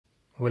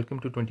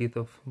Welcome to 20th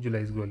of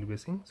July's Glory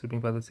Blessing.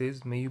 Supreme Father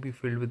says, may you be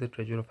filled with the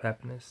treasure of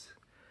happiness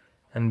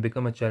and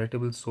become a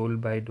charitable soul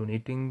by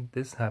donating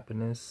this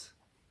happiness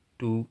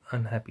to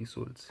unhappy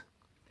souls.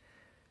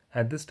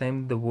 At this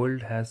time, the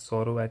world has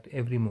sorrow at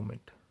every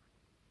moment,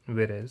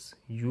 whereas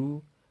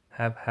you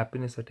have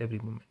happiness at every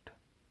moment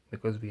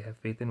because we have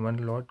faith in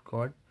one Lord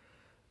God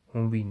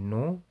whom we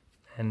know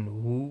and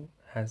who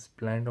has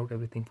planned out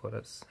everything for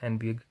us,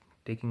 and we are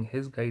taking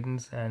His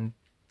guidance and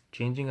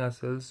changing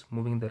ourselves,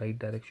 moving in the right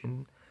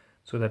direction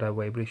so that our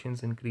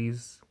vibrations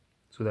increase,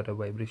 so that our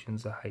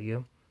vibrations are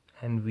higher,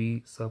 and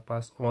we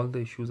surpass all the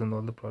issues and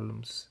all the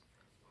problems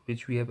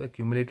which we have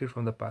accumulated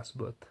from the past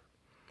birth.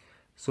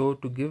 So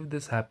to give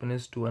this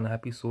happiness to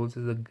unhappy souls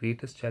is the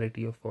greatest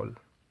charity of all.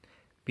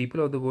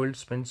 People of the world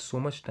spend so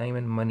much time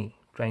and money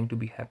trying to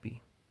be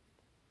happy,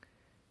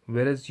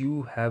 whereas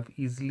you have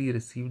easily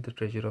received the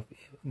treasure of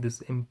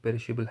this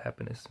imperishable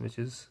happiness, which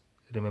is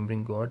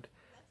remembering God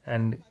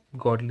and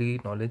godly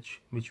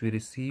knowledge which we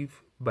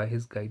receive by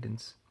His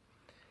guidance.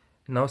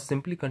 Now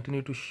simply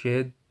continue to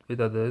share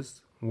with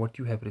others what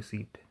you have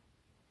received.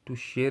 To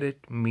share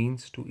it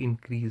means to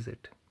increase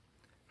it.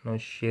 Now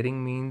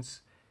sharing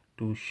means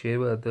to share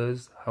with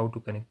others how to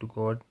connect to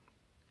God,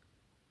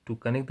 to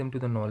connect them to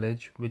the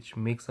knowledge which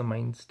makes a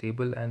mind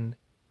stable and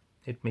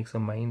it makes a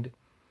mind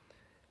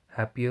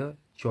happier,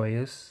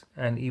 joyous,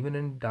 and even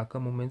in darker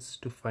moments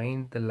to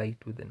find the light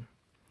within.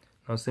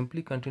 Now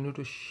simply continue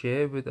to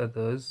share with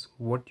others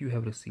what you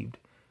have received.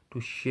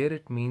 To share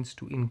it means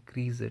to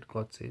increase it,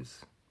 God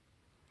says.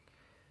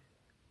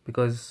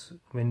 Because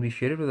when we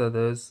share it with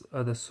others,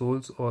 other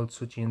souls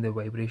also change their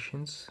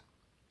vibrations.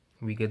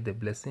 We get their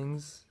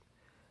blessings,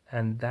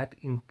 and that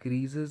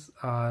increases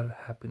our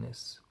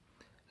happiness.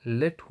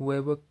 Let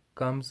whoever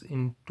comes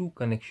into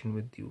connection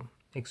with you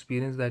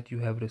experience that you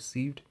have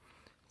received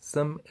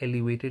some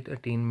elevated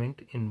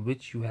attainment in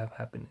which you have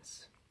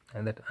happiness,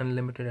 and that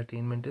unlimited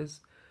attainment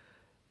is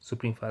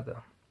Supreme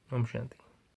Father. Om Shanti.